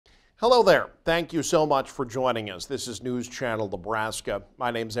Hello there. Thank you so much for joining us. This is News Channel Nebraska.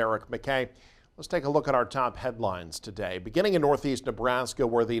 My name's Eric McKay. Let's take a look at our top headlines today. Beginning in northeast Nebraska,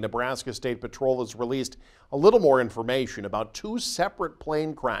 where the Nebraska State Patrol has released a little more information about two separate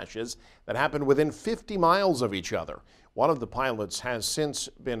plane crashes that happened within 50 miles of each other. One of the pilots has since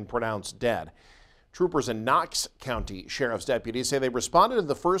been pronounced dead. Troopers and Knox County Sheriff's deputies say they responded to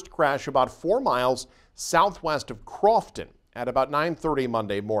the first crash about 4 miles southwest of Crofton at about 9:30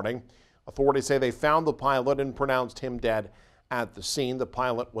 Monday morning. Authorities say they found the pilot and pronounced him dead at the scene. The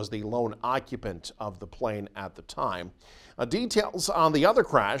pilot was the lone occupant of the plane at the time. Details on the other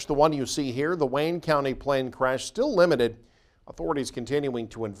crash, the one you see here, the Wayne County plane crash, still limited. Authorities continuing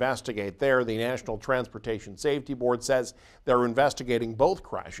to investigate there. The National Transportation Safety Board says they're investigating both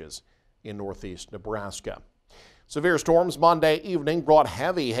crashes in northeast Nebraska. Severe storms Monday evening brought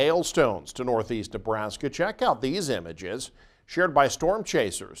heavy hailstones to northeast Nebraska. Check out these images shared by storm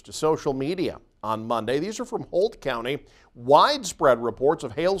chasers to social media on Monday. These are from Holt County. Widespread reports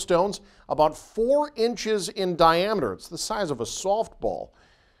of hailstones about 4 inches in diameter. It's the size of a softball.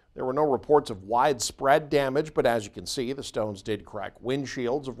 There were no reports of widespread damage, but as you can see, the stones did crack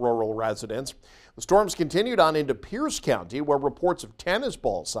windshields of rural residents. The storms continued on into Pierce County, where reports of tennis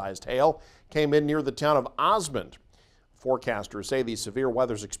ball-sized hail came in near the town of Osmond. Forecasters say the severe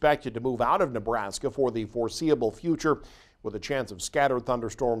weather is expected to move out of Nebraska for the foreseeable future, with a chance of scattered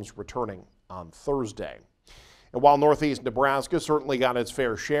thunderstorms returning on Thursday. And while northeast Nebraska certainly got its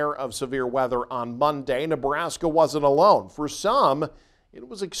fair share of severe weather on Monday, Nebraska wasn't alone. For some, it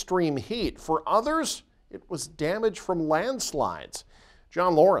was extreme heat. For others, it was damage from landslides.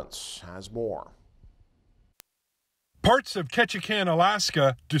 John Lawrence has more. Parts of Ketchikan,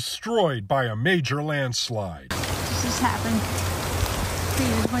 Alaska, destroyed by a major landslide. This just happened.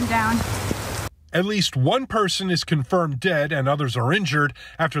 Trees went down. At least one person is confirmed dead and others are injured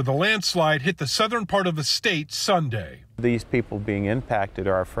after the landslide hit the southern part of the state Sunday. These people being impacted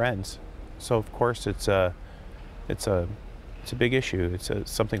are our friends. So of course it's a big issue. It's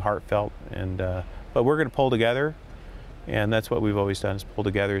something heartfelt, and but we're going to pull together, and that's what we've always done, is pull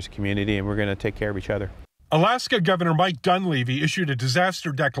together as a community, and we're going to take care of each other. Alaska Governor Mike Dunleavy issued a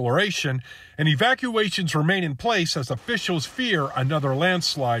disaster declaration, and evacuations remain in place as officials fear another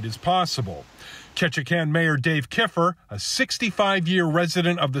landslide is possible. Ketchikan Mayor Dave Kiffer, a 65-year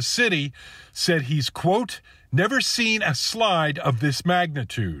resident of the city, said he's, quote, never seen a slide of this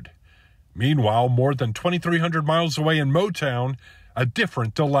magnitude. Meanwhile, more than 2,300 miles away in Motown, a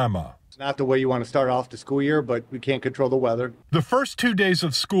different dilemma. It's not the way you want to start off the school year, but we can't control the weather. The first 2 days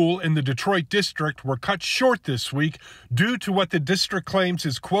of school in the Detroit district were cut short this week due to what the district claims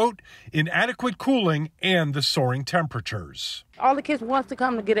is, quote, inadequate cooling and the soaring temperatures. All the kids want to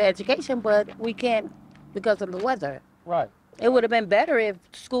come to get an education, but we can't because of the weather. Right. It would have been better if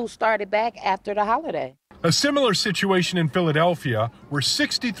school started back after the holiday. A similar situation in Philadelphia, where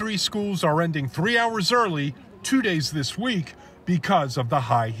 63 schools are ending 3 hours early 2 days this week because of the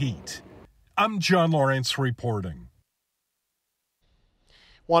high heat. I'm John Lawrence reporting.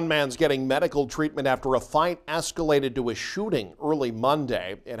 One man's getting medical treatment after a fight escalated to a shooting early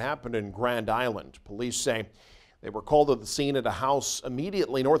Monday. It happened in Grand Island. Police say they were called to the scene at a house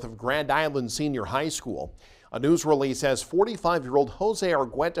immediately north of Grand Island Senior High School. A news release says 45-year-old Jose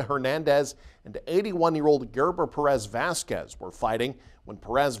Argueta Hernandez and 81-year-old Gerber Perez Vasquez were fighting when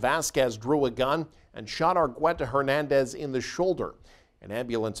Perez Vasquez drew a gun and shot Argueta Hernandez in the shoulder. An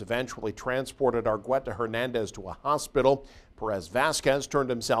ambulance eventually transported Argueta Hernandez to a hospital. Perez Vasquez turned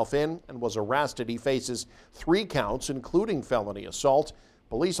himself in and was arrested. He faces 3 counts, including felony assault.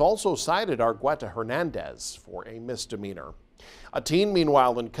 Police also cited Argueta Hernandez for a misdemeanor. A teen,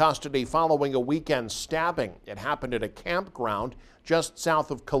 meanwhile, in custody following a weekend stabbing. It happened at a campground just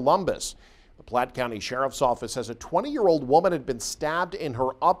south of Columbus. The Platte County Sheriff's Office says a 20-year-old woman had been stabbed in her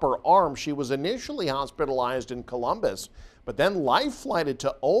upper arm. She was initially hospitalized in Columbus, but then life-flighted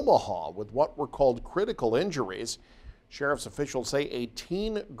to Omaha with what were called critical injuries. Sheriff's officials say a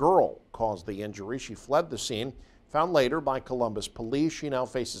teen girl caused the injury. She fled the scene, found later by Columbus police. She now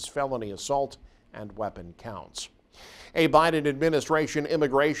faces felony assault and weapon counts. A Biden administration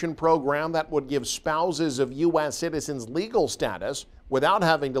immigration program that would give spouses of U.S. citizens legal status without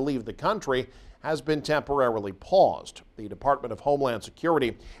having to leave the country has been temporarily paused. The Department of Homeland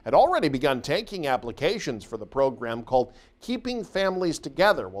Security had already begun taking applications for the program called Keeping Families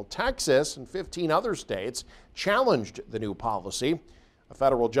Together. Well, Texas and 15 other states challenged the new policy. A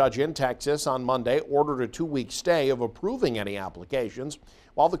federal judge in Texas on Monday ordered a 2-week stay of approving any applications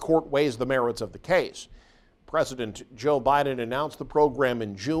while the court weighs the merits of the case. President Joe Biden announced the program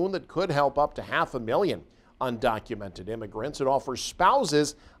in June that could help up to 500,000 undocumented immigrants. It offers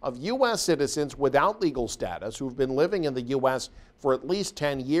spouses of U.S. citizens without legal status who've been living in the U.S. for at least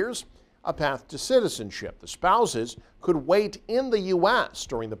 10 years a path to citizenship. The spouses could wait in the U.S.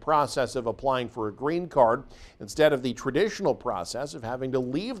 during the process of applying for a green card instead of the traditional process of having to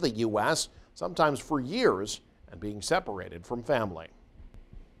leave the U.S., sometimes for years, and being separated from family.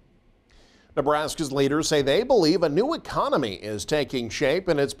 Nebraska's leaders say they believe a new economy is taking shape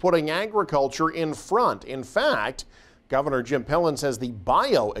and it's putting agriculture in front. In fact, Governor Jim Pillen says the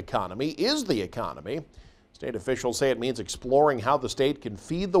bioeconomy is the economy. State officials say it means exploring how the state can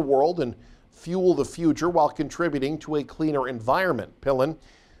feed the world and fuel the future while contributing to a cleaner environment. Pillen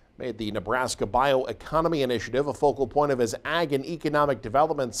made the Nebraska BioEconomy Initiative a focal point of his Ag and Economic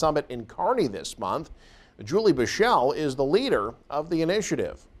Development Summit in Kearney this month. Julie Bichelle is the leader of the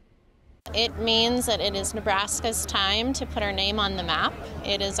initiative. It means that it is Nebraska's time to put our name on the map.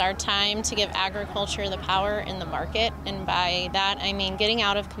 It is our time to give agriculture the power in the market, and by that I mean getting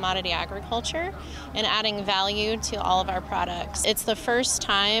out of commodity agriculture and adding value to all of our products. It's the first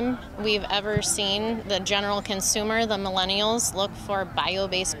time we've ever seen the general consumer, the millennials, look for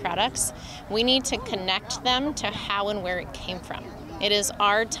bio-based products. We need to connect them to how and where it came from. It is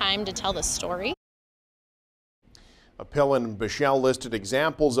our time to tell the story. Pillen and Bichelle listed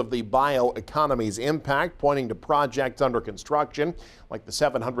examples of the bioeconomy's impact, pointing to projects under construction, like the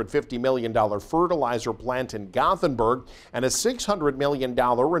 $750 million fertilizer plant in Gothenburg and a $600 million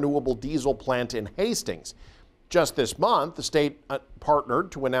renewable diesel plant in Hastings. Just this month, the state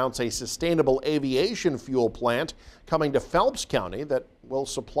partnered to announce a sustainable aviation fuel plant coming to Phelps County that will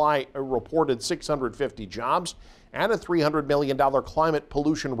supply a reported 650 jobs and a $300 million climate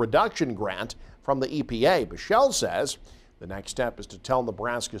pollution reduction grant from the EPA. Bichelle says the next step is to tell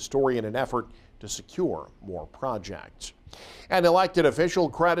Nebraska's story in an effort to secure more projects. An elected official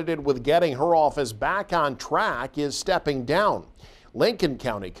credited with getting her office back on track is stepping down. Lincoln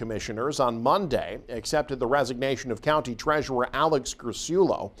County commissioners on Monday accepted the resignation of County Treasurer Alex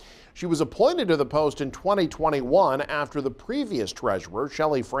Gersulo. She was appointed to the post in 2021 after the previous treasurer,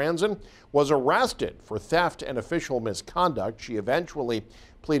 Shelley Franzen, was arrested for theft and official misconduct. She eventually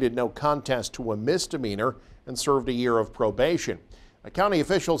pleaded no contest to a misdemeanor and served a year of probation. A county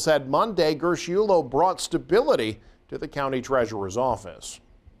official said Monday Gersulo brought stability to the county treasurer's office.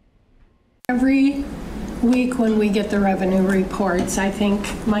 Every week when we get the revenue reports, I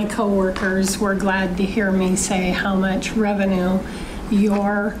think my coworkers were glad to hear me say how much revenue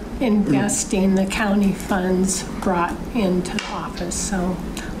you're investing the county funds brought into the office. So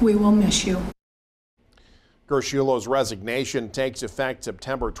we will miss you. Gersulo's resignation takes effect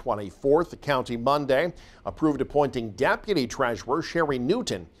September 24th. The county Monday approved appointing Deputy Treasurer Sherry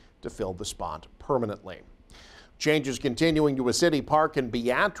Newton to fill the spot permanently. Changes continuing to a city park in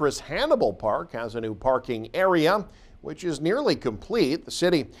Beatrice. Hannibal Park has a new parking area, which is nearly complete. The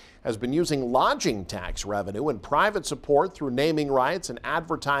city has been using lodging tax revenue and private support through naming rights and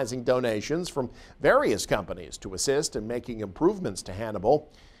advertising donations from various companies to assist in making improvements to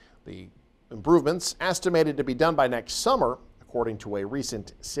Hannibal. The improvements estimated to be done by next summer, according to a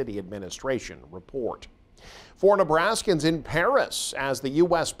recent city administration report. For Nebraskans in Paris, as the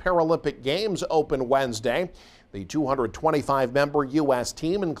U.S. Paralympic Games open Wednesday, the 225-member U.S.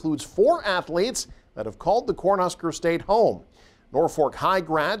 team includes 4 athletes that have called the Cornhusker State home. Norfolk High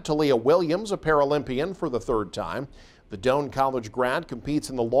grad Talia Williams, a Paralympian for the 3rd time. The Doane College grad competes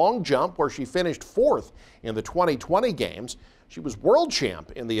in the long jump, where she finished 4th in the 2020 Games. She was world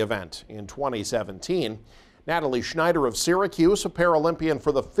champ in the event in 2017. Natalie Schneider of Syracuse, a Paralympian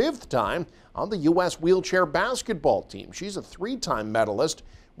for the 5th time on the U.S. wheelchair basketball team. She's a 3-time medalist,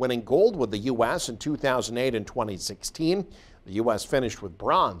 winning gold with the U.S. in 2008 and 2016. The U.S. finished with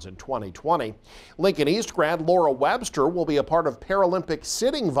bronze in 2020. Lincoln East grad Laura Webster will be a part of Paralympic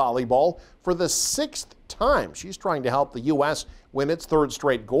sitting volleyball for the 6th time. She's trying to help the U.S. win its 3rd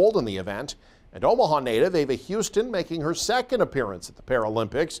straight gold in the event. And Omaha native Ava Houston making her 2nd appearance at the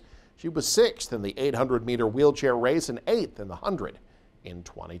Paralympics. She was 6th in the 800-meter wheelchair race and 8th in the 100 in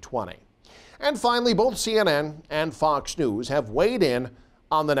 2020. And finally, both CNN and Fox News have weighed in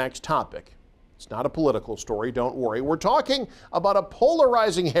on the next topic. It's not a political story, don't worry. We're talking about a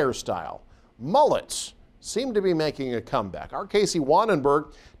polarizing hairstyle. Mullets seem to be making a comeback. Our Casey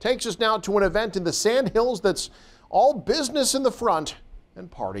Wanenberg takes us now to an event in the Sandhills that's all business in the front and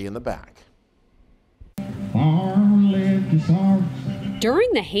party in the back. During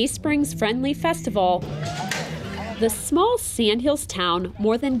the Hay Springs Friendly Festival, the small Sandhills town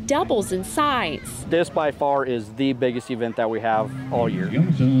more than doubles in size. This by far is the biggest event that we have all year.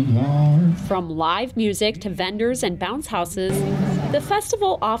 From live music to vendors and bounce houses, the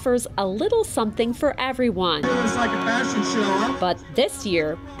festival offers a little something for everyone. It's like a fashion show. But this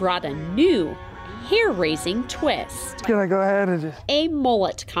year brought a new hair-raising twist. Can I go ahead and just... A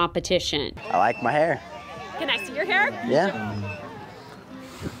mullet competition. I like my hair. Can I see your hair? Yeah.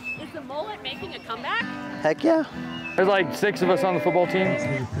 Is the mullet making a comeback? Heck yeah. There's like 6 of us on the football team.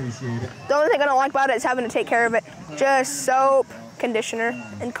 The only thing I don't like about it is having to take care of it. Just soap, conditioner,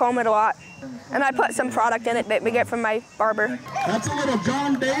 and comb it a lot. And I put some product in it that we get from my barber. That's a little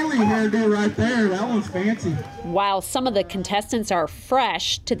John Daly hairdo right there. That one's fancy. While some of the contestants are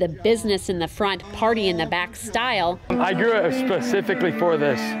fresh to the business in the front, party in the back style, I grew it specifically for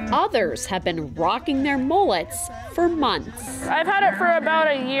this. Others have been rocking their mullets for months. I've had it for about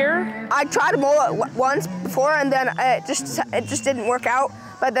a year. I tried a mullet once before, and then it just didn't work out.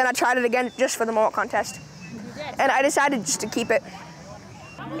 But then I tried it again just for the mullet contest, and I decided just to keep it.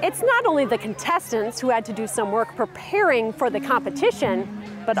 It's not only the contestants who had to do some work preparing for the competition,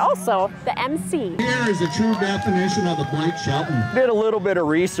 but also the MC. Here is a true definition of the Blake Shelton. Did a little bit of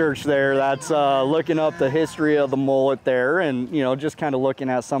research there. That's looking up the history of the mullet there, and just kind of looking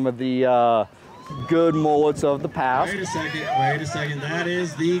at some of the good mullets of the past. Wait a second. That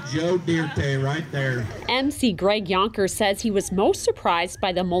is the Joe Dirte right there. MC Greg Yonker says he was most surprised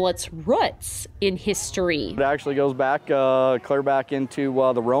by the mullet's roots in history. It actually goes back, clear back into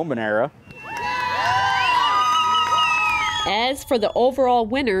the Roman era. As for the overall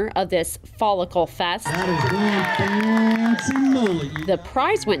winner of this Follicle Fest, that is one fancy mullet. The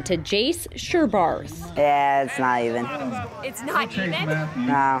prize went to Jace Sherbarth. Yeah, it's not even. It's not even?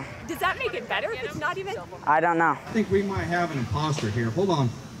 No. Does that make it better if it's not even? I don't know. I think we might have an imposter here. Hold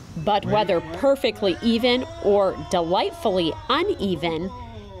on. But whether perfectly even or delightfully uneven,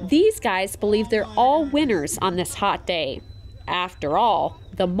 these guys believe they're all winners on this hot day. After all,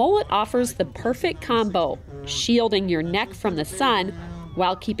 the mullet offers the perfect combo, shielding your neck from the sun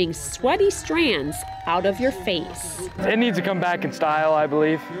while keeping sweaty strands out of your face. It needs to come back in style, I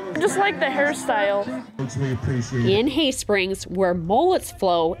believe. Just like the hairstyle. We appreciate it. In Hay Springs, where mullets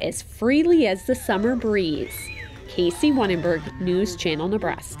flow as freely as the summer breeze. Casey Wannenberg, News Channel,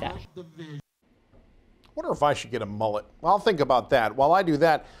 Nebraska. I wonder if I should get a mullet. Well, I'll think about that. While I do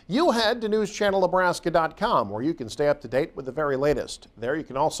that, you head to newschannelnebraska.com, where you can stay up to date with the very latest. There you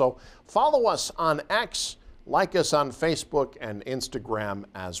can also follow us on X, like us on Facebook and Instagram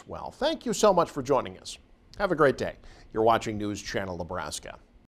as well. Thank you so much for joining us. Have a great day. You're watching News Channel Nebraska.